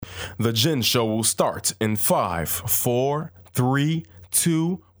The Jen Show will start in 5, 4, 3,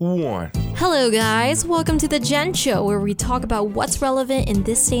 2, 1. Hello guys, welcome to The Jen Show, where we talk about what's relevant in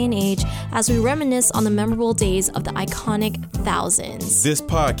this day and age as we reminisce on the memorable days of the iconic thousands. This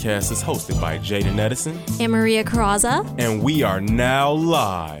podcast is hosted by Jaden Edison and Maria Carraza. And we are now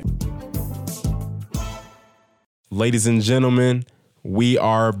live. Ladies and gentlemen, we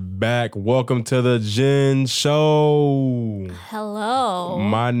are back. Welcome to The Jen Show. Hello.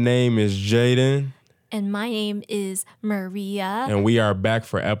 My name is Jaden. And my name is Maria. And we are back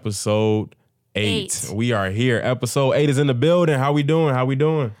for episode 8. We are here. Episode 8 is in the building. How we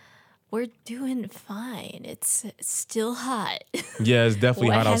doing? We're doing fine. It's still hot. Yeah, it's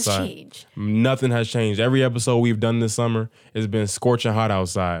definitely hot outside. What has changed? Nothing has changed. Every episode we've done this summer has been scorching hot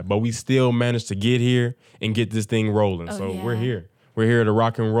outside. But we still managed to get here and get this thing rolling. We're here. We're here to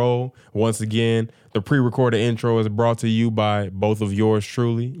rock and roll. Once again, the pre-recorded intro is brought to you by both of yours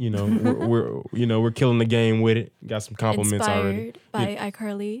truly. You know, we're killing the game with it. Got some compliments already. Inspired by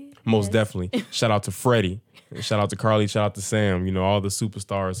iCarly. Most definitely. Shout out to Freddie. Shout out to Carly. Shout out to Sam. You know, all the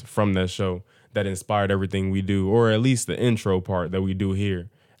superstars from that show that inspired everything we do, or at least the intro part that we do here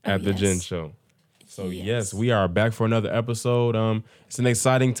at the Jen Show. So yes, we are back for another episode. It's an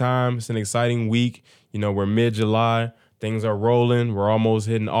exciting time. It's an exciting week. You know, we're mid-July. Things are rolling. We're almost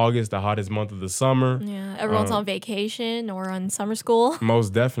hitting August, the hottest month of the summer. Yeah, everyone's on vacation or on summer school.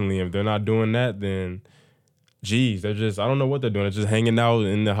 Most definitely. If they're not doing that, then, geez, they're just, I don't know what they're doing. They're just hanging out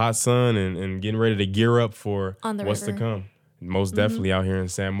in the hot sun and getting ready to gear up for what's to come. Most definitely out here in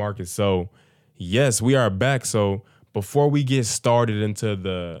San Marcos. So, yes, we are back. So, before we get started into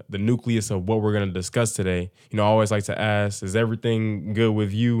the nucleus of what we're going to discuss today, you know, I always like to ask, is everything good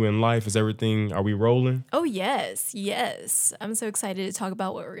with you in life? Are we rolling? Oh, yes. I'm so excited to talk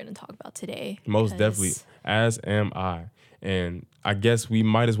about what we're going to talk about today. Most definitely. As am I. And I guess we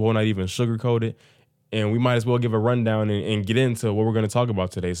might as well not even sugarcoat it. And we might as well give a rundown and get into what we're going to talk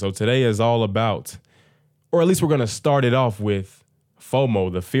about today. So today is all about, or at least we're going to start it off with,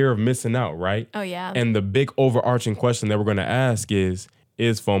 FOMO, the fear of missing out, right? Oh, yeah. And the big overarching question that we're going to ask is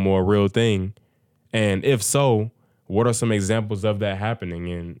FOMO a real thing? And if so, what are some examples of that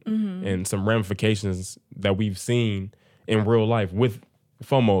happening and some ramifications that we've seen in real life with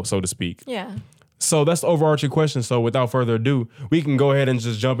FOMO, so to speak? Yeah. So that's the overarching question. So without further ado, we can go ahead and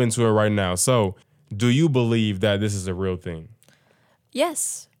just jump into it right now. So do you believe that this is a real thing?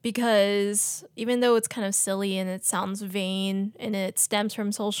 Yes. Because even though it's kind of silly and it sounds vain and it stems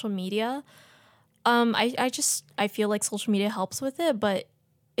from social media, I feel like social media helps with it, but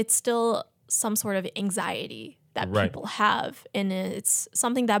it's still some sort of anxiety that people have, and it's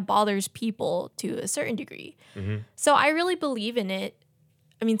something that bothers people to a certain degree. Mm-hmm. So I really believe in it.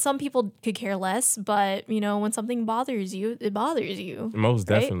 I mean, some people could care less, but, you know, when something bothers you, it bothers you. Most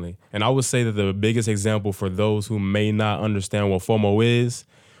definitely. And I would say that the biggest example for those who may not understand what FOMO is,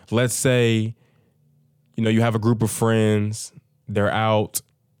 let's say, you know, you have a group of friends, they're out,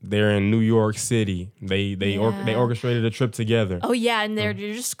 they're in New York City, they orchestrated a trip together. Oh, yeah, and they're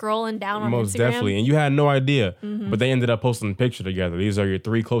just scrolling down on Most Instagram. Definitely, and you had no idea, but they ended up posting a picture together. These are your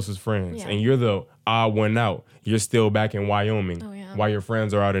 3 closest friends, and you're the odd one out. You're still back in Wyoming while your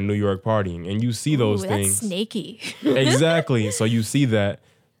friends are out in New York partying, and you see those things. That's snaky. Exactly, so you see that.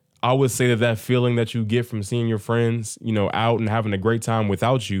 I would say that feeling that you get from seeing your friends, you know, out and having a great time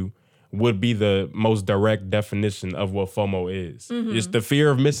without you would be the most direct definition of what FOMO is. Mm-hmm. It's the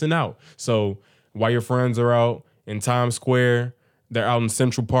fear of missing out. So while your friends are out in Times Square, they're out in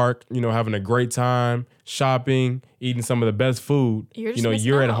Central Park, you know, having a great time, shopping, eating some of the best food.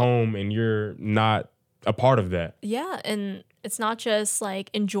 You're at home and you're not a part of that. Yeah, and it's not just like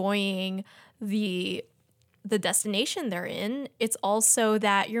enjoying the destination they're in, it's also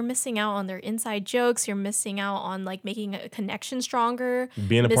that you're missing out on their inside jokes. You're missing out on like making a connection stronger,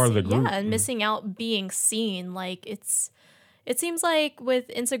 being a part of the group, and missing out being seen. Like it seems like with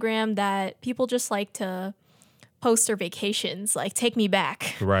Instagram that people just like to post their vacations, like take me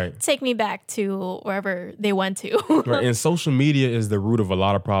back, take me back to wherever they went to. Right, and social media is the root of a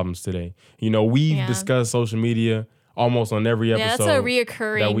lot of problems today. You know, we've discussed social media almost on every episode. Yeah, that's a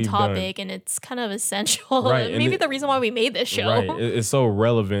reoccurring topic, and it's kind of essential. Right. Maybe the reason why we made this show. Right. It's so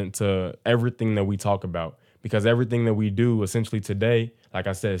relevant to everything that we talk about, because everything that we do essentially today, like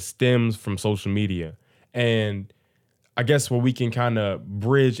I said, stems from social media. And I guess what we can kind of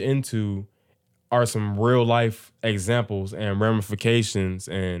bridge into are some real life examples and ramifications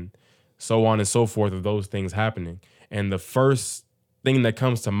and so on and so forth of those things happening. And the first thing that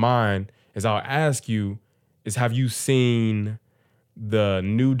comes to mind is I'll ask you, is have you seen the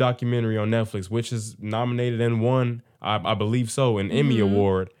new documentary on Netflix, which is nominated and won, I believe so, an Emmy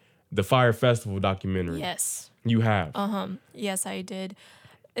Award, the Fire Festival documentary? Yes. You have. Yes, I did.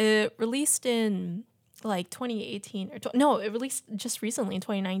 It released in like 2018 no, it released just recently in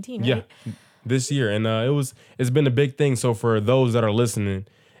 2019, right? Yeah, this year, and it's been a big thing. So for those that are listening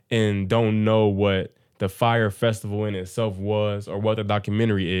and don't know what the Fire Festival in itself was or what the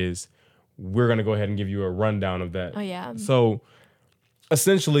documentary is, we're gonna go ahead and give you a rundown of that. Oh yeah. So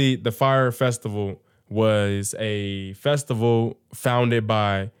essentially, the Fire Festival was a festival founded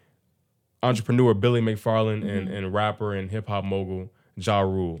by entrepreneur Billy McFarland and rapper and hip hop mogul Ja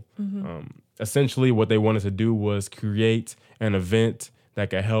Rule. Essentially, what they wanted to do was create an event that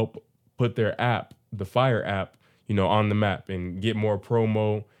could help put their app, the Fire app, on the map and get more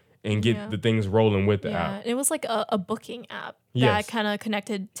promo and get the things rolling with the app. It was like a booking app Yes. that kind of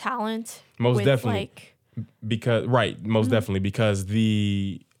connected talent. Most with definitely. Definitely, because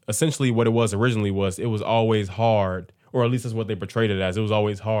essentially what it was originally was it was always hard, or at least that's what they portrayed it as. It was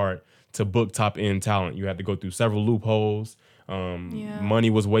always hard to book top end talent. You had to go through several loopholes. Money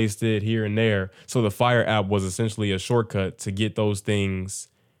was wasted here and there. So the Fire app was essentially a shortcut to get those things,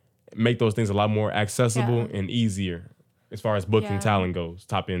 make those things a lot more accessible and easier as far as booking talent goes,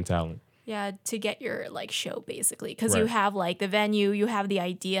 top end talent. Yeah, to get your like show basically, because you Right. have like the venue, you have the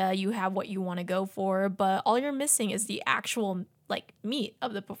idea, you have what you want to go for, but all you're missing is the actual like meat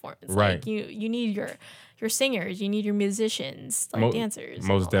of the performance. Right. Like you need your singers, you need your musicians, like dancers. and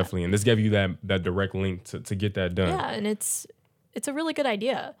all Most that. definitely. And this gave you that direct link to get that done. Yeah, and it's a really good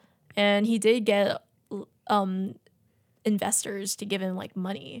idea, and he did get investors to give him like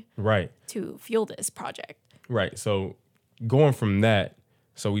money Right. to fuel this project. Right. So going from that,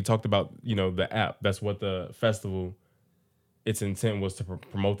 so we talked about, the app. That's what the festival, its intent was to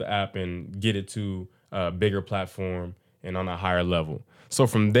promote the app and get it to a bigger platform and on a higher level. So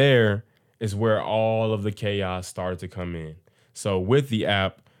from there is where all of the chaos started to come in. So with the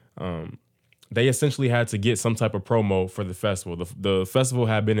app, they essentially had to get some type of promo for the festival. The festival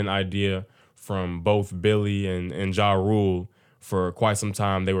had been an idea from both Billy and Ja Rule for quite some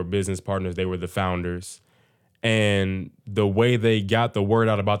time. They were business partners. They were the founders. And the way they got the word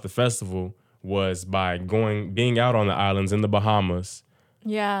out about the festival was by being out on the islands in the Bahamas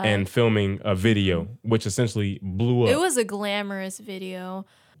Yeah. and filming a video, which essentially blew up. It was a glamorous video.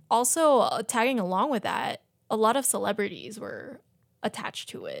 Also, tagging along with that, a lot of celebrities were attached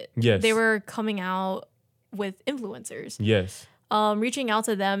to it. Yes. They were coming out with influencers, Yes. reaching out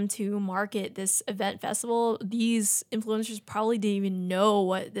to them to market this event festival. These influencers probably didn't even know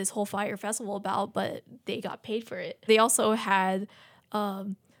what this whole Fire Festival about, but they got paid for it. They also had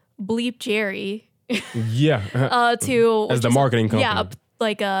Bleep Jerry Yeah. to As the marketing company. Yeah,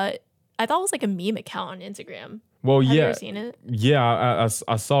 like I thought it was like a meme account on Instagram. Well, Have you yeah. ever seen it? Yeah,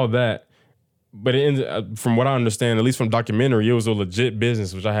 I saw that. But it ended, from what I understand, at least from documentary, it was a legit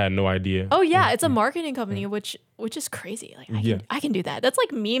business, which I had no idea. Oh yeah, it's a marketing company, which is crazy. Like Yeah. I can do that. That's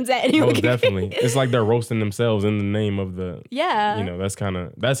like memes that anyone Most can definitely. It's like they're roasting themselves in the name of the, Yeah.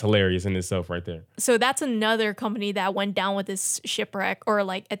 that's hilarious in itself right there. So that's another company that went down with this shipwreck or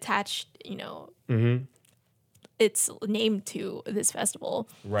like attached, its name to this festival.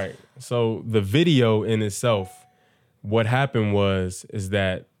 Right. So the video in itself, what happened is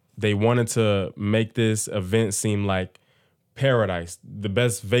that they wanted to make this event seem like paradise, the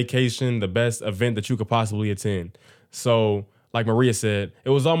best vacation, the best event that you could possibly attend. So, like Maria said, it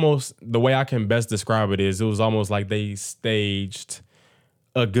was almost, the way I can best describe it was almost like they staged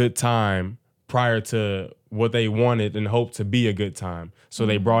a good time prior to what they wanted and hoped to be a good time. So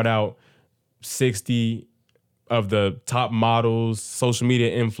they brought out 60 of the top models, social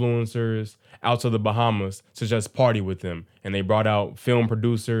media influencers out to the Bahamas to just party with them. And they brought out film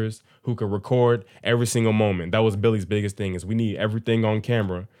producers who could record every single moment. That was Billy's biggest thing, is we need everything on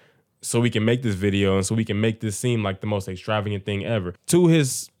camera so we can make this video and so we can make this seem like the most extravagant thing ever. To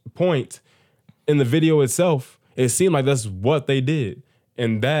his point, in the video itself, it seemed like that's what they did.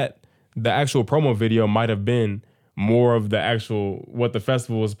 And that the actual promo video might have been more of the actual, what the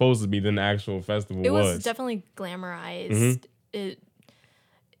festival was supposed to be than the actual festival It was. was definitely glamorized.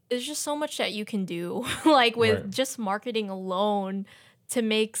 It's just so much that you can do, like with Right. just marketing alone,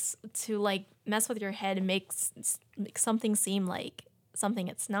 to like mess with your head and make something seem like something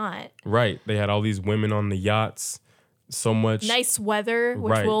it's not. Right. They had all these women on the yachts, so much. Nice weather,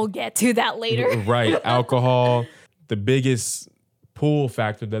 which Right. we'll get to that later. Right. Alcohol. The biggest pull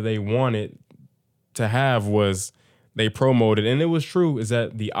factor that they wanted to have was they promoted, and it was true, is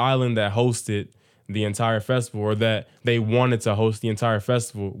that the island that hosted the entire festival, or that they wanted to host the entire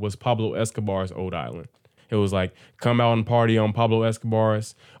festival, was Pablo Escobar's old island. It was like, come out and party on Pablo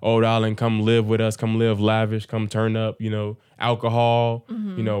Escobar's Old Island. Come live with us. Come live lavish. Come turn up, alcohol,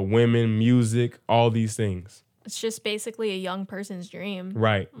 women, music, all these things. It's just basically a young person's dream.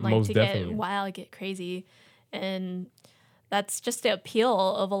 Right. Like Most to definitely. get wild, get crazy. And that's just the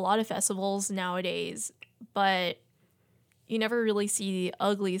appeal of a lot of festivals nowadays. But you never really see the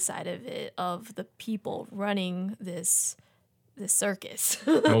ugly side of it, of the people running this circus.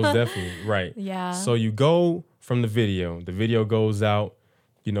 Most definitely. Right. Yeah. So you go from the video goes out,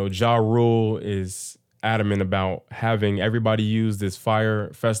 Ja Rule is adamant about having everybody use this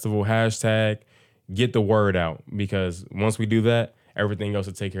Fire Festival hashtag, get the word out, because once we do that, everything else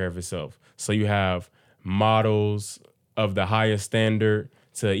will take care of itself. So you have models of the highest standard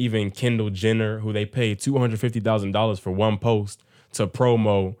to even Kendall Jenner, who they paid $250,000 for one post to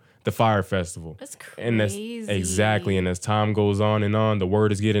promo the Fire Festival. That's crazy. And that's exactly. And as time goes on, the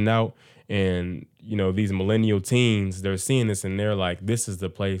word is getting out. And, these millennial teens, they're seeing this and they're like, this is the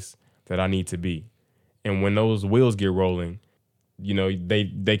place that I need to be. And when those wheels get rolling,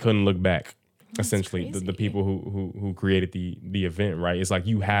 they couldn't look back. That's essentially, the people who created the event, right? It's like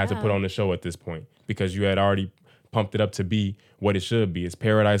you had to put on the show at this point because you had already pumped it up to be what it should be. It's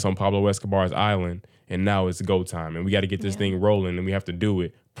paradise on Pablo Escobar's island, and now it's go time. And we got to get this thing rolling, and we have to do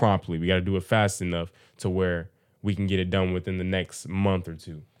it promptly. We got to do it fast enough to where we can get it done within the next month or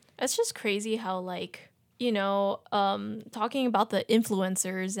two. It's just crazy how, talking about the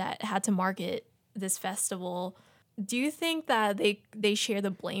influencers that had to market this festival, do you think that they share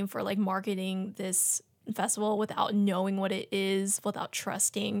the blame for marketing this festival without knowing what it is, without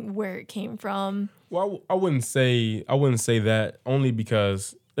trusting where it came from? Well, I wouldn't say that, only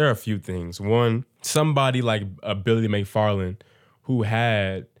because there are a few things. One, somebody like a Billy McFarland who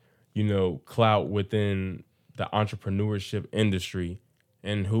had, clout within the entrepreneurship industry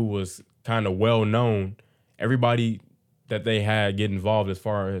and who was kind of well known, everybody that they had get involved as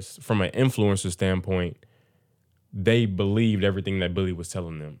far as from an influencer standpoint, they believed everything that Billy was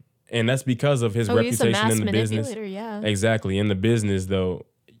telling them. And that's because of his reputation in the business. Yeah. Exactly. In the business, though,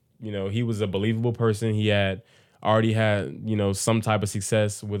 he was a believable person. He had already had, some type of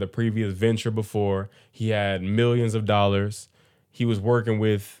success with a previous venture before. He had millions of dollars. He was working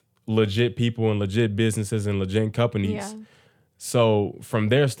with legit people and legit businesses and legit companies. Yeah. So from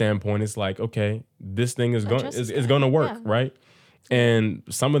their standpoint, it's like, okay, this thing is going to work, right? And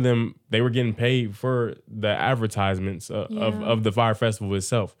some of them, they were getting paid for the advertisements of the Fire Festival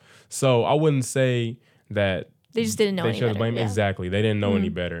itself. So I wouldn't say that they just didn't know any better. Blame. Yeah. Exactly. They didn't know any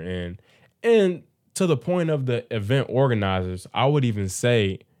better. And to the point of the event organizers, I would even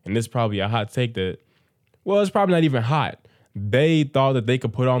say, and this is probably a hot take that, well, it's probably not even hot. They thought that they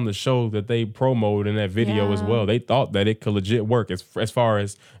could put on the show that they promoted in that video as well. They thought that it could legit work as far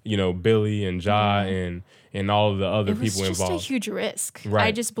as, Billy and Ja and all of the other people involved. It was just a huge risk, right.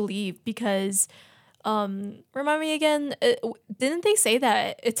 I just believe, because, remind me again, didn't they say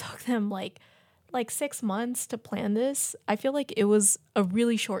that it took them like 6 months to plan this? I feel like it was a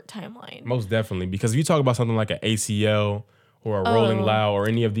really short timeline. Most definitely, because if you talk about something like an ACL or a Rolling Loud or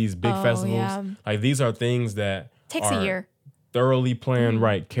any of these big festivals, like these are things that takes a year. Thoroughly planned,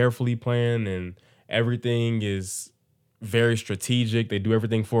 right, carefully planned, and everything is very strategic. They do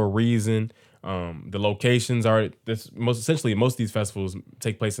everything for a reason. The locations are most of these festivals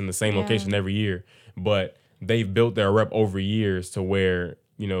take place in the same location every year, but they've built their rep over years to where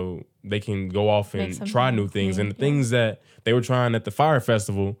they can go off and try new things. And the things that they were trying at the Fire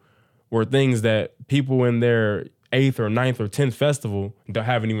Festival were things that people in their 8th or 9th or 10th festival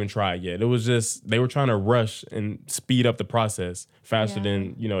haven't even tried yet. It was just, they were trying to rush and speed up the process faster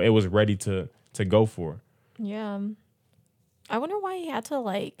than, it was ready to go for. Yeah. I wonder why he had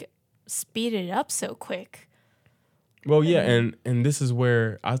to speed it up so quick. Well, yeah. And this is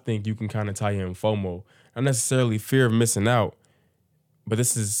where I think you can kind of tie in FOMO, not necessarily fear of missing out, but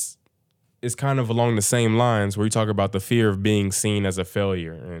it's kind of along the same lines where you talk about the fear of being seen as a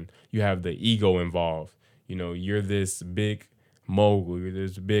failure, and you have the ego involved. You're this big mogul, you're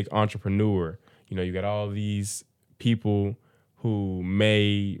this big entrepreneur. You got all these people who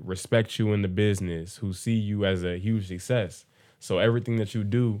may respect you in the business, who see you as a huge success. So everything that you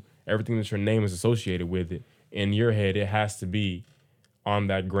do, everything that your name is associated with it, in your head, it has to be on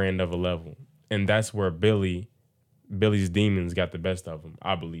that grand of a level. And that's where Billy's demons got the best of him.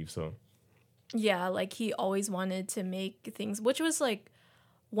 I believe so. Yeah, he always wanted to make things, which was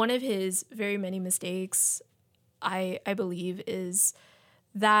one of his very many mistakes, I believe, is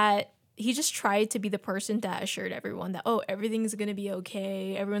that he just tried to be the person that assured everyone that, everything's going to be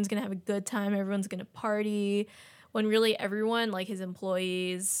okay. Everyone's going to have a good time. Everyone's going to party. When really everyone, his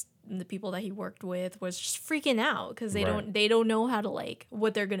employees, the people that he worked with was just freaking out because Right. they don't know how to like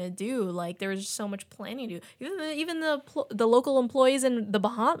what they're gonna do. Like there's so much planning to do. Even the local employees in the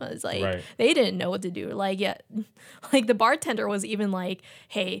Bahamas, like Right. they didn't know what to do. Like yeah, like the bartender was even like,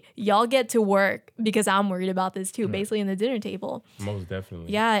 "Hey, y'all get to work because I'm worried about this too." Basically in the dinner table. Most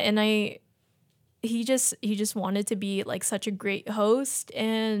definitely. Yeah, and he just wanted to be like such a great host,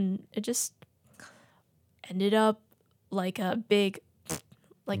 and it just ended up like a big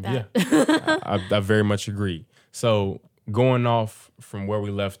like that. I very much agree. So going off from where we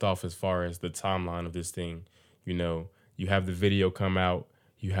left off as far as the timeline of this thing, you have the video come out,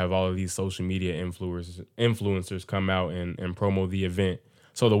 you have all of these social media influencers come out and promo the event.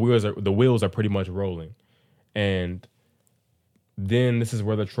 So the wheels are pretty much rolling. And then this is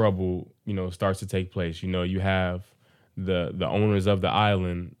where the trouble, starts to take place. You have the owners of the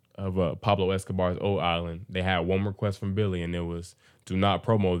island of Pablo Escobar's old island. They had one request from Billy, and it was, do not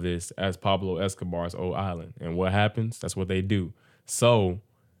promo this as Pablo Escobar's old island. And what happens? That's what they do. So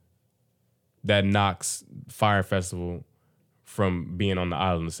that knocks Fire Festival from being on the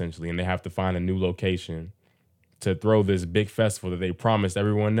island, essentially, and they have to find a new location to throw this big festival that they promised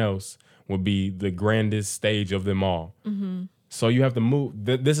everyone else would be the grandest stage of them all. Mm-hmm. So you have to move.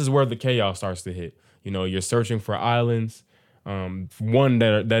 This is where the chaos starts to hit. You're searching for islands, one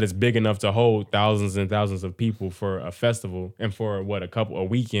that is big enough to hold thousands and thousands of people for a festival and for a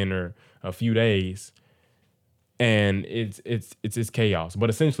weekend or a few days, and it's chaos. But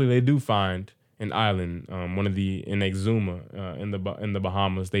essentially, they do find an island, in Exuma, in the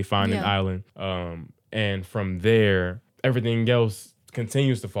Bahamas. They find an island, and from there, everything else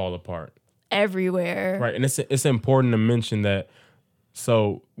continues to fall apart. Everywhere. Right. And it's important to mention that,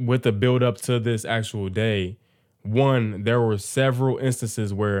 so with the build up to this actual day, one, there were several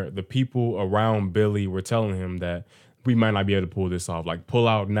instances where the people around Billy were telling him that we might not be able to pull this off, like pull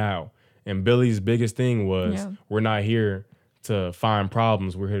out now. And Billy's biggest thing was, we're not here to find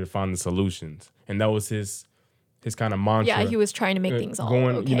problems, we're here to find the solutions. And that was his kind of mantra. Yeah, he was trying to make things all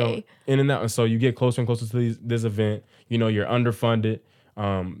going, okay. In and out. And so you get closer and closer to this event. You're underfunded.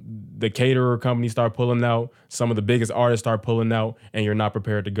 The caterer companies start pulling out. Some of the biggest artists start pulling out, and you're not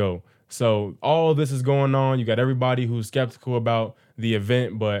prepared to go. So all this is going on. You got everybody who's skeptical about the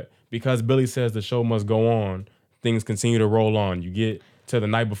event, but because Billy says the show must go on, things continue to roll on. You get to the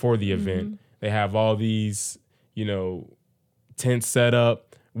night before the event. They have all these, tents set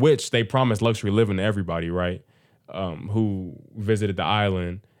up, which they promised luxury living to everybody, right? Who visited the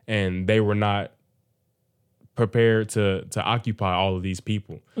island, and they were not prepared to occupy all of these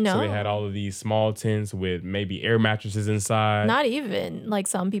people. No. So they had all of these small tents with maybe air mattresses inside. Not even. Like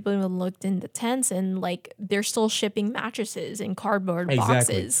some people even looked in the tents and like they're still shipping mattresses in cardboard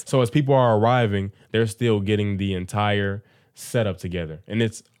boxes. So as people are arriving, they're still getting the entire setup together. And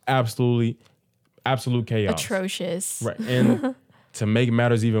it's absolute chaos. Atrocious. Right. And to make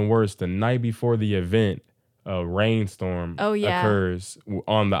matters even worse, the night before the event, a rainstorm occurs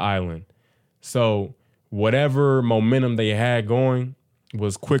on the island. So whatever momentum they had going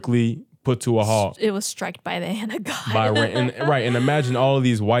was quickly put to a halt. It was struck by the hand of God. By rain. And imagine all of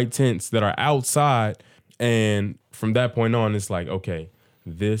these white tents that are outside. And from that point on, it's like, okay,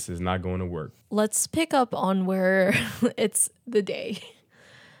 this is not going to work. Let's pick up on where it's the day.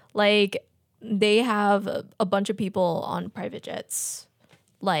 Like, they have a bunch of people on private jets,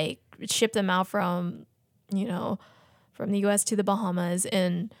 like, ship them out from the U.S. to the Bahamas.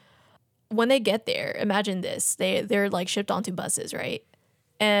 And when they get there, imagine this. They're like shipped onto buses, right?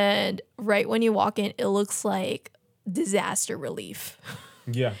 And right when you walk in, it looks like disaster relief.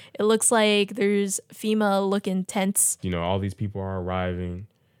 Yeah. It looks like there's FEMA-looking tents. All these people are arriving,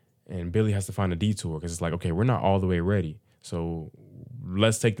 and Billy has to find a detour because it's like, okay, we're not all the way ready. So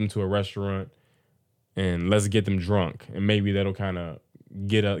let's take them to a restaurant and let's get them drunk. And maybe that'll kind of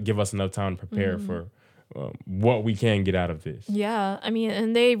give us enough time to prepare for what we can get out of this. Yeah, I mean,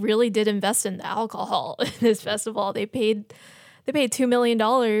 and they really did invest in the alcohol in this festival. They paid $2 million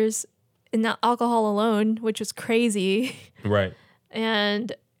in the alcohol alone, which was crazy. Right.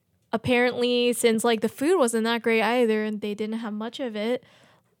 And apparently, since like the food wasn't that great either, and they didn't have much of it,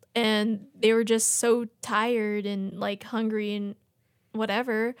 and they were just so tired and like hungry and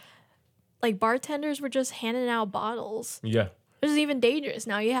whatever, like bartenders were just handing out bottles. Yeah. It was even dangerous.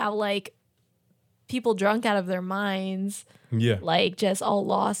 Now you have like people drunk out of their minds. Yeah. Like just all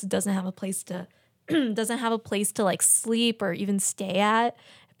lost, doesn't have a place to like sleep or even stay at.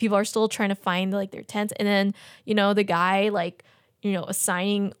 People are still trying to find like their tents. And then, the guy like,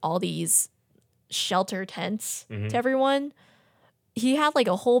 assigning all these shelter tents to everyone. he had like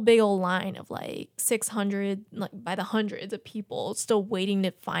a whole big old line of like 600, like by the hundreds of people still waiting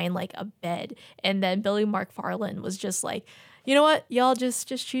to find like a bed. And then Billy McFarland was just like, you know what, y'all just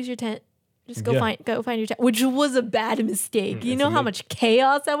choose your tent. Just go find your tent, which was a bad mistake. You know how much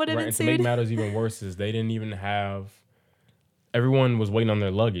chaos that would have ensued? And to make matters even worse is they didn't even have, everyone was waiting on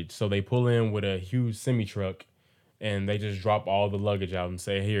their luggage. So they pull in with a huge semi-truck and they just drop all the luggage out and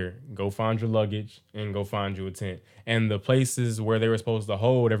say, here, go find your luggage and go find you a tent. And the places where they were supposed to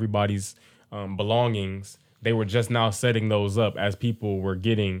hold everybody's belongings, they were just now setting those up as people were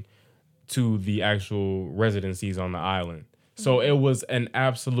getting to the actual residencies on the island. So it was an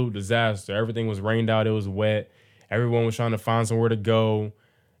absolute disaster. Everything was rained out. It was wet. Everyone was trying to find somewhere to go.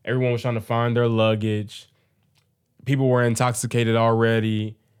 Everyone was trying to find their luggage. People were intoxicated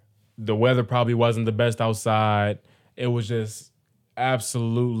already. The weather probably wasn't the best outside. It was just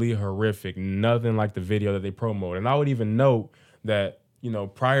absolutely horrific. Nothing like the video that they promoted. And I would even note that,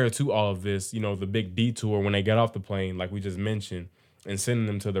 prior to all of this, the big detour when they got off the plane, like we just mentioned, and sending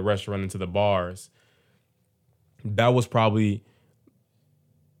them to the restaurant and to the bars, that was probably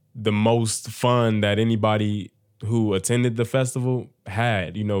the most fun that anybody who attended the festival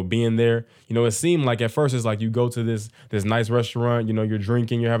had, being there. It seemed like at first it's like you go to this nice restaurant, you're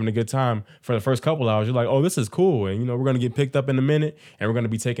drinking, you're having a good time. For the first couple hours, you're like, oh, this is cool. And, we're going to get picked up in a minute and we're going to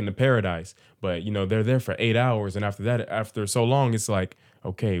be taken to paradise. But, they're there for 8 hours. And after that, after so long, it's like,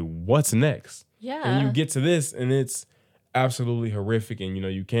 okay, what's next? Yeah. And you get to this and it's absolutely horrific.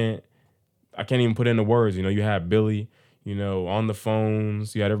 And, I can't even put into words. You have Billy, on the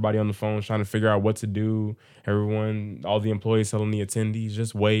phones. You had everybody on the phones trying to figure out what to do. Everyone, all the employees telling the attendees,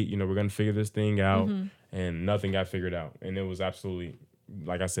 just wait. We're going to figure this thing out. Mm-hmm. And nothing got figured out. And it was absolutely,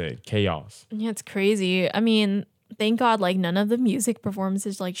 like I said, chaos. Yeah, it's crazy. I mean, thank God, like, none of the music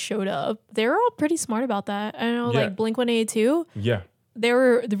performances, like, showed up. They were all pretty smart about that. I know, like, Blink-182. Yeah. They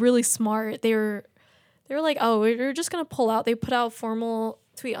were really smart. They were like, oh, we're just going to pull out. They put out formal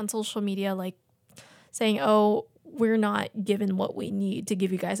tweet on social media, like, saying, oh, we're not given what we need to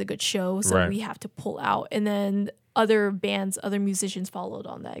give you guys a good show, so we have to pull out. And then other bands, other musicians followed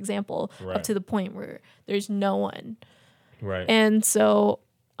on that example up to the point where there's no one. Right. And so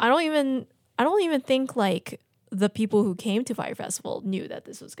I don't even think like the people who came to Fire Festival knew that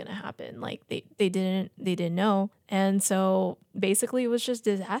this was going to happen. Like they didn't know. And so basically it was just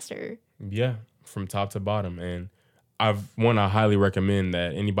disaster. Yeah, from top to bottom. And I highly recommend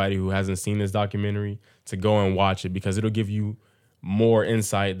that anybody who hasn't seen this documentary to go and watch it, because it'll give you more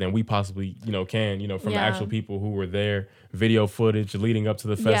insight than we possibly, can, from the actual people who were there, video footage leading up to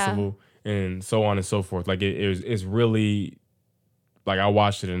the festival and so on and so forth. Like it's really, like, I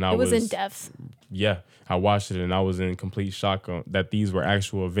watched it and it was in depth. Yeah. I watched it and I was in complete shock that these were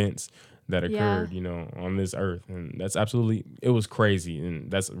actual events that occurred, on this earth. And that's absolutely, it was crazy.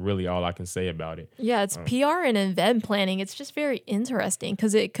 And that's really all I can say about it. Yeah, it's PR and event planning. It's just very interesting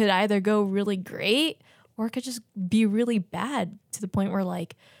because it could either go really great or it could just be really bad to the point where,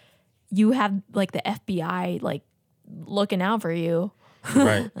 like, you have, like, the FBI, like, looking out for you.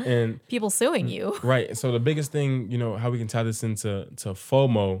 Right. And people suing you. Right. So the biggest thing, how we can tie this into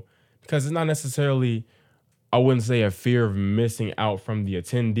FOMO, because it's not necessarily, I wouldn't say a fear of missing out from the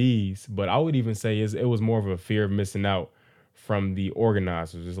attendees, but I would even say it was more of a fear of missing out from the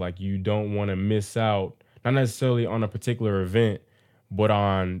organizers. It's like you don't want to miss out, not necessarily on a particular event, but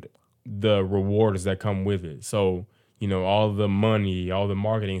on the rewards that come with it. So, all the money, all the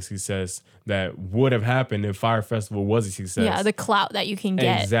marketing success that would have happened if Fire Festival was a success. Yeah, the clout that you can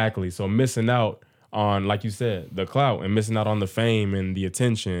get. Exactly. So missing out on, like you said, the clout and missing out on the fame and the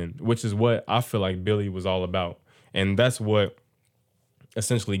attention, which is what I feel like Billy was all about. And that's what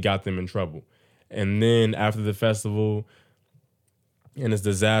essentially got them in trouble. And then after the festival and its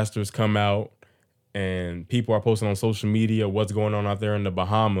disasters come out and people are posting on social media what's going on out there in the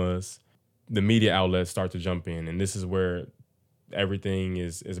Bahamas, the media outlets start to jump in. And this is where everything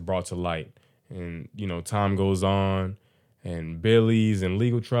is brought to light. And, time goes on. And Billy's in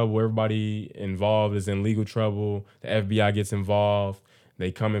legal trouble. Everybody involved is in legal trouble. The FBI gets involved.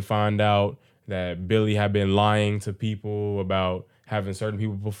 They come and find out that Billy had been lying to people about having certain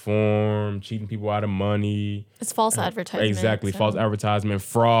people perform, cheating people out of money. It's false advertisement. Exactly, false advertisement,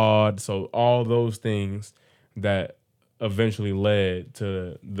 fraud. So all those things that eventually led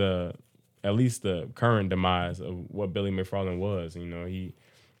to at least the current demise of what Billy McFarland was. He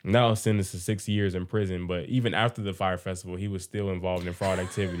now sentenced to 6 years in prison, but even after the Fire Festival, he was still involved in fraud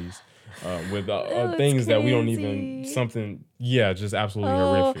activities with things that we don't even, just absolutely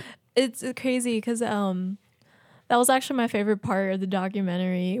horrific. It's crazy because that was actually my favorite part of the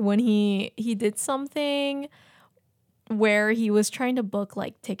documentary when he did something where he was trying to book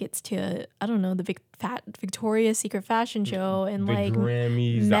like tickets to, I don't know, the Victoria's Secret fashion show and The like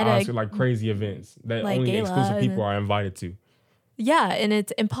Grammys, the Oscars, like crazy events that like only gala exclusive people and- are invited to. Yeah, and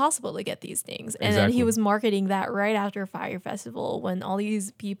it's impossible to get these things. And then Exactly. he was marketing that right after Fire Festival when all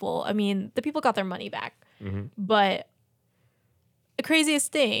these people, I mean, the people got their money back. Mm-hmm. But the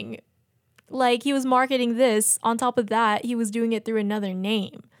craziest thing, like he was marketing this. On top of that, he was doing it through another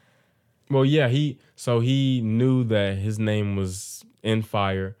name. Well, yeah, he knew that his name was in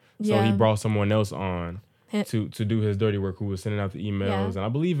Fire, so he Yeah. brought someone else on Heh. to do his dirty work, who was sending out the emails, Yeah. and I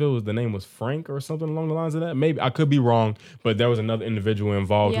believe the name was Frank or something along the lines of that. Maybe I could be wrong, but there was another individual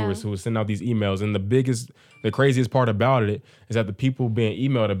involved Yeah. who was sending out these emails, and the craziest part about it is that the people being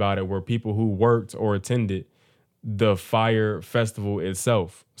emailed about it were people who worked or attended the Fire Festival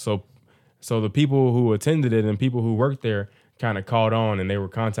itself. So the people who attended it and people who worked there kind of caught on, and they were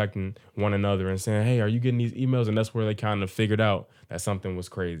contacting one another and saying, "Hey, are you getting these emails?" And that's where they kind of figured out that something was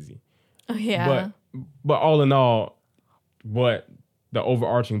crazy. Oh, yeah. But all in all, what the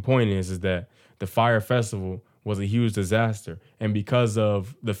overarching point is that the Fire Festival was a huge disaster, and because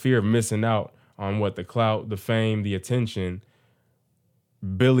of the fear of missing out on what the clout, the fame, the attention,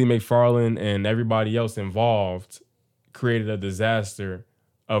 Billy McFarland and everybody else involved created a disaster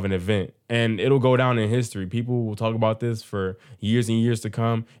of an event, and it'll go down in history. People will talk about this for years and years to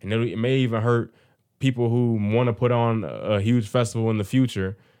come, and it may even hurt people who want to put on a huge festival in the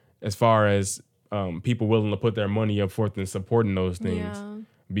future, as far as people willing to put their money up forth and supporting those things Yeah.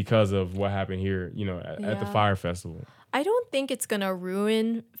 because of what happened here, at the Yeah. Fire Festival. I don't think it's gonna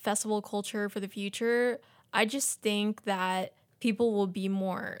ruin festival culture for the future. I just think that people will be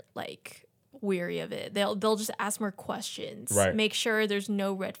more like weary of it. They'll just ask more questions. Right. Make sure there's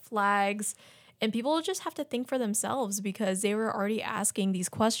no red flags. And people will just have to think for themselves because they were already asking these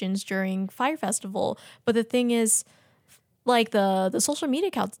questions during Fire Festival. But the thing is, like the social media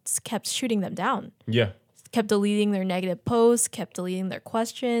accounts kept shooting them down, Yeah. kept deleting their negative posts, kept deleting their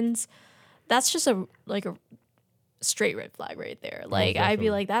questions. That's just a straight red flag right there. Like I'd be definitely.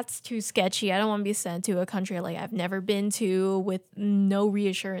 like, that's too sketchy. I don't want to be sent to a country like I've never been to with no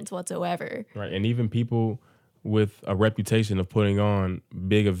reassurance whatsoever. Right. And even people with a reputation of putting on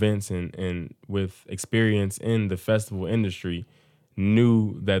big events and with experience in the festival industry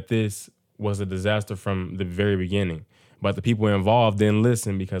knew that this was a disaster from the very beginning. But the people involved didn't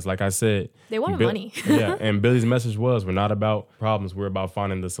listen because, like I said, They wanted money. Yeah. And Billy's message was, we're not about problems, we're about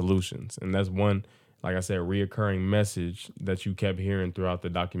finding the solutions. And that's one, like I said, reoccurring message that you kept hearing throughout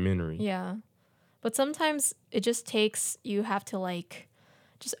the documentary. Yeah. But sometimes it just takes, you have to like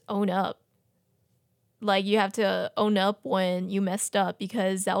just own up. Like you have to own up when you messed up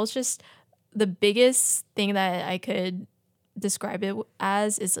because that was just the biggest thing that I could describe it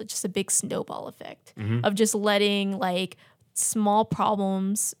as is just a big snowball effect of just letting like small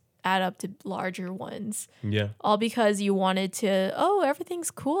problems add up to larger ones. Yeah. All because you wanted to, oh,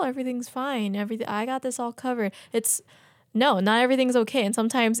 everything's cool, everything's fine, everything, I got this all covered. It's no, not everything's okay, and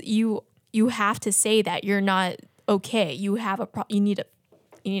sometimes you have to say that you're not okay. You have you need to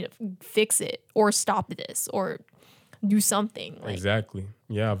fix it or stop this or do something. Like, Exactly.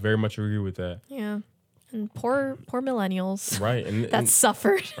 Yeah, I very much agree with that. yeah, and poor millennials Right. And that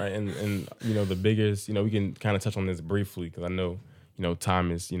suffered. right. And the biggest, we can kind of touch on this briefly because I know,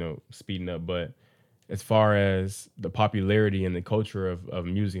 time is, speeding up. But as far as the popularity and the culture of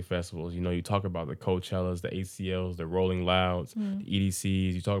music festivals, you talk about the Coachellas, the ACLs, the Rolling Louds, the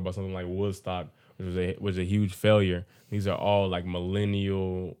EDCs. You talk about something like Woodstock, which was a huge failure. These are all like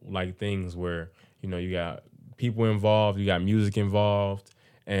millennial like things where, you got people involved, you got music involved.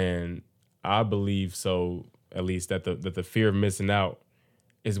 And I believe so, at least, that the fear of missing out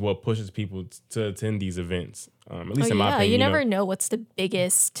is what pushes people to attend these events. At least in my opinion. You never know what's the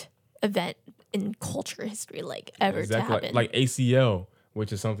biggest event in culture history like ever Exactly. to happen. Like ACL,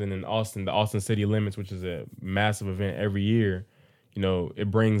 which is something in Austin, the Austin City Limits, which is a massive event every year. It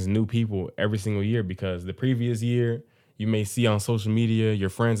brings new people every single year because the previous year you may see on social media your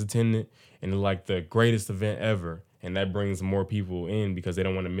friends attended and they're like the greatest event ever. And that brings more people in because they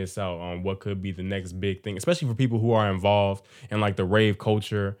don't want to miss out on what could be the next big thing, especially for people who are involved in like the rave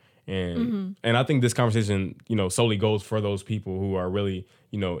culture. And I think this conversation, solely goes for those people who are really,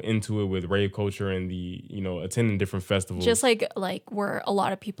 into it with rave culture and the, attending different festivals. just like where a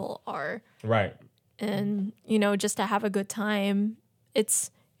lot of people are. Right. And just to have a good time,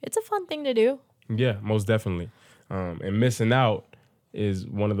 it's a fun thing to do. Yeah, most definitely. And missing out is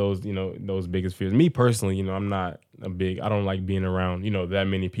one of those, those biggest fears. Me personally, I don't like being around, that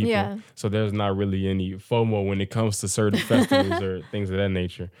many people. Yeah. So there's not really any FOMO when it comes to certain festivals or things of that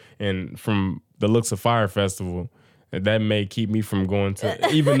nature. And from the looks of Fire Festival, that may keep me from going to,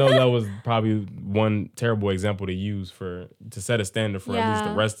 even though that was probably one terrible example to use to set a standard for at least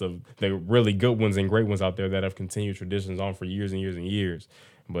the rest of the really good ones and great ones out there that have continued traditions on for years and years and years.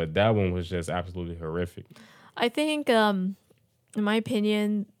 But that one was just absolutely horrific. I think, in my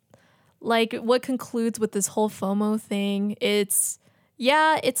opinion, like what concludes with this whole FOMO thing, it's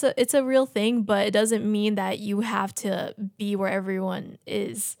a real thing, but it doesn't mean that you have to be where everyone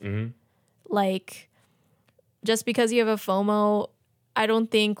is. Mm-hmm. Like, just because you have a FOMO, I don't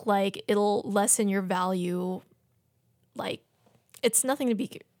think like it'll lessen your value. Like, it's nothing to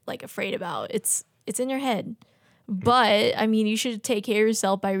be like afraid about. It's in your head. But I mean, you should take care of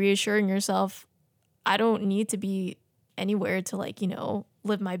yourself by reassuring yourself, I don't need to be anywhere to like,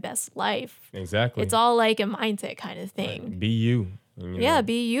 live my best life. Exactly. It's all like a mindset kind of thing. Like, be you. Yeah,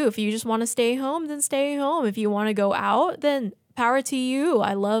 be you. If you just want to stay home, then stay home. If you want to go out, then power to you.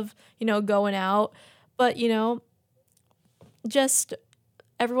 I love, going out. But, just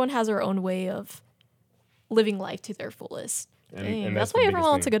everyone has their own way of living life to their fullest. And that's why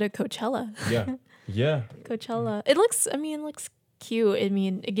everyone wants to go to Coachella. Yeah. Yeah. Coachella. It looks cute. I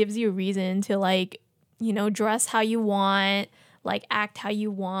mean, it gives you a reason to like, dress how you want, like act how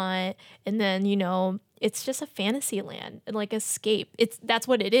you want. And then, it's just a fantasy land and like escape. That's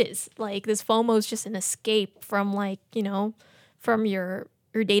what it is. Like this FOMO is just an escape from like, from your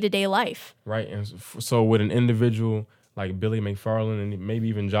day-to-day life. Right. And so with an individual like Billy McFarland and maybe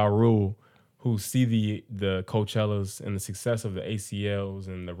even Ja Rule, who see the Coachellas and the success of the ACLs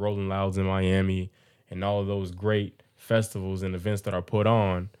and the Rolling Louds in Miami and all of those great festivals and events that are put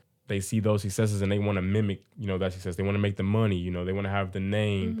on, they see those successes and they want to mimic, that success. They want to make the money, they want to have the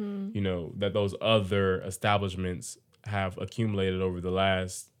name, that those other establishments have accumulated over the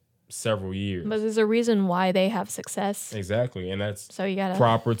last several years. But there's a reason why they have success. Exactly. And that's so you gotta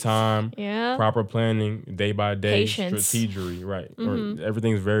proper time, proper planning, day by day, strategery, right? Mm-hmm. Or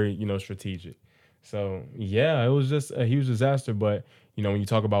everything's very, strategic. So yeah, it was just a huge disaster. But, when you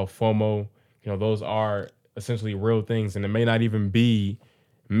talk about FOMO, those are essentially real things. And it may not even be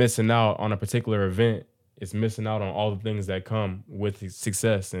missing out on a particular event. It's missing out on all the things that come with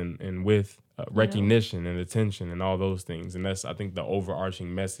success and with recognition and attention and all those things. And that's, I think, the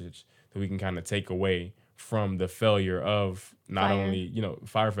overarching message that we can kind of take away from the failure of not only,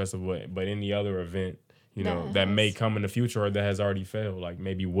 Fyre Festival, but any other event, that may come in the future or that has already failed, like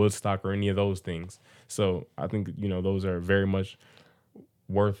maybe Woodstock or any of those things. So I think, those are very much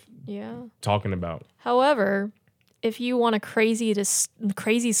worth talking about. However, if you want a crazy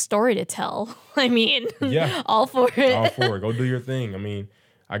story to tell, I mean, all for it. All for it. Go do your thing. I mean,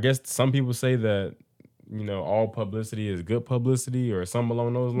 I guess some people say that, all publicity is good publicity or something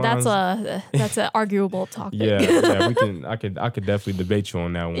along those lines. That's an arguable topic. I could definitely debate you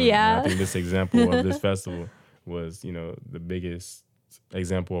on that one. Yeah. And I think this example of this festival was, the biggest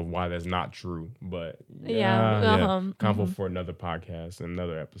example of why that's not true. But combo for another podcast,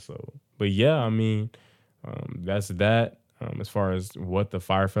 another episode. But yeah, I mean, that's that. As far as what the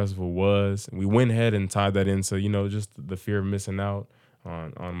Fyre Festival was, we went ahead and tied that into, just the fear of missing out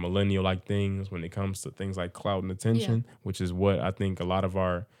on millennial-like things when it comes to things like clout and attention, which is what I think a lot of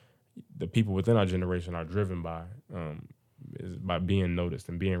the people within our generation are driven by, is by being noticed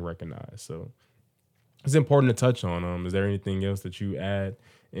and being recognized. So it's important to touch on. Is there anything else that you add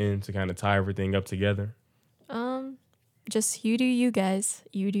in to kind of tie everything up together? Just you do you, guys.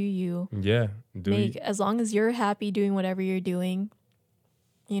 You do you. Yeah. As long as you're happy doing whatever you're doing,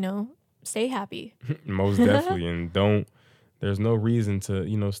 stay happy. Most definitely. And there's no reason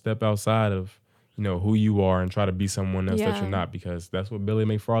to, step outside of, who you are and try to be someone else that you're not, because that's what Billy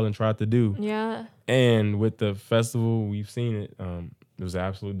McFarland tried to do. Yeah. And with the festival, we've seen it. It was an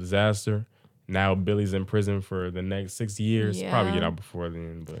absolute disaster. Now Billy's in prison for the next 6 years. Yeah. Probably get out before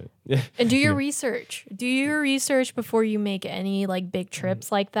then, but and do your research. Do your research before you make any like big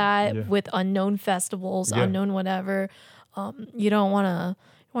trips like that with unknown festivals, unknown whatever. You don't want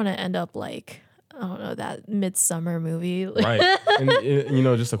to end up like, I don't know, that Midsummer movie. Right. And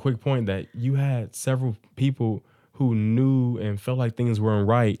just a quick point that you had several people who knew and felt like things weren't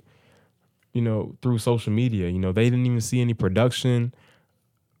right, through social media. They didn't even see any production.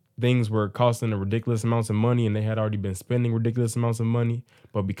 Things were costing ridiculous amounts of money and they had already been spending ridiculous amounts of money.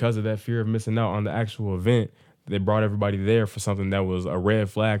 But because of that fear of missing out on the actual event, they brought everybody there for something that was a red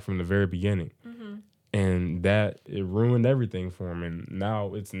flag from the very beginning. Mm-hmm. And that, it ruined everything for them. And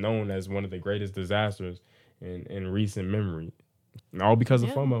now it's known as one of the greatest disasters in recent memory. All because of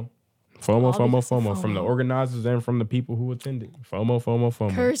FOMO. FOMO. From the organizers and from the people who attended.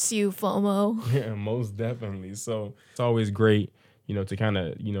 FOMO. Curse you, FOMO. Yeah, most definitely. So it's always great to kind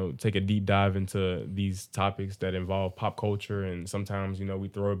of, take a deep dive into these topics that involve pop culture. And sometimes, we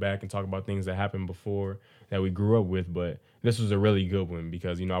throw it back and talk about things that happened before that we grew up with. But this was a really good one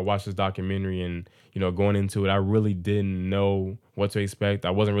because, I watched this documentary and, going into it, I really didn't know what to expect. I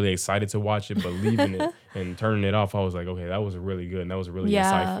wasn't really excited to watch it, but leaving it and turning it off, I was like, okay, that was really good. And that was really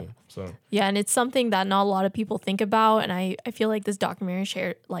insightful. So yeah, and it's something that not a lot of people think about. And I feel like this documentary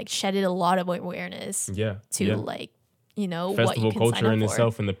shedded a lot of awareness to like, festival what you can culture sign up in for.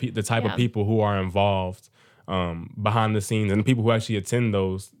 itself and the type of people who are involved behind the scenes and the people who actually attend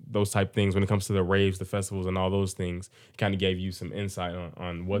those type things when it comes to the raves, the festivals, and all those things. Kind of gave you some insight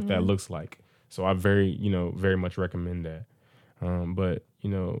on what that looks like. So I very much recommend that. But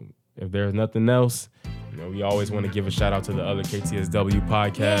if there's nothing else, we always want to give a shout out to the other KTSW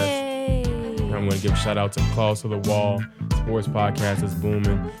podcasts. Yay. I'm going to give a shout out to Claws to the Wall, sports podcast is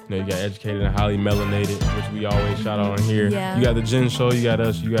booming. You got Educated and Highly Melanated, which we always shout out on here. Yeah. You got the Gen Show, you got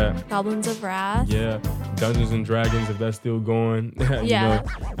us, you got Goblins of Wrath. Yeah, Dungeons and Dragons, if that's still going. Yeah.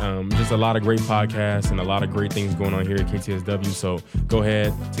 Just a lot of great podcasts and a lot of great things going on here at KTSW. So go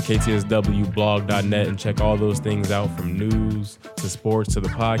ahead to ktswblog.net and check all those things out, from news to sports to the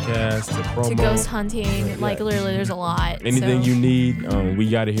podcast to promo. To ghost hunting. Like, literally, there's a lot. Anything you need, we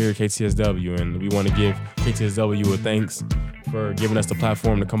got it here at KTSW. And we want to give KTSW a thanks for giving us the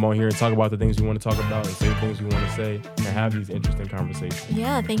platform to come on here and talk about the things we want to talk about and say the things we want to say and have these interesting conversations.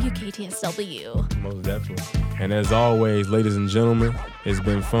 Yeah, thank you, KTSW. Most definitely. And as always, ladies and gentlemen, it's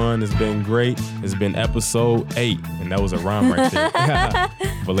been fun. It's been great. It's been episode 8. And that was a rhyme right there.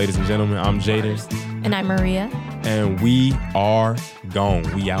 But ladies and gentlemen, I'm Jaden. And I'm Maria. And we are gone.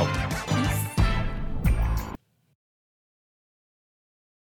 We out.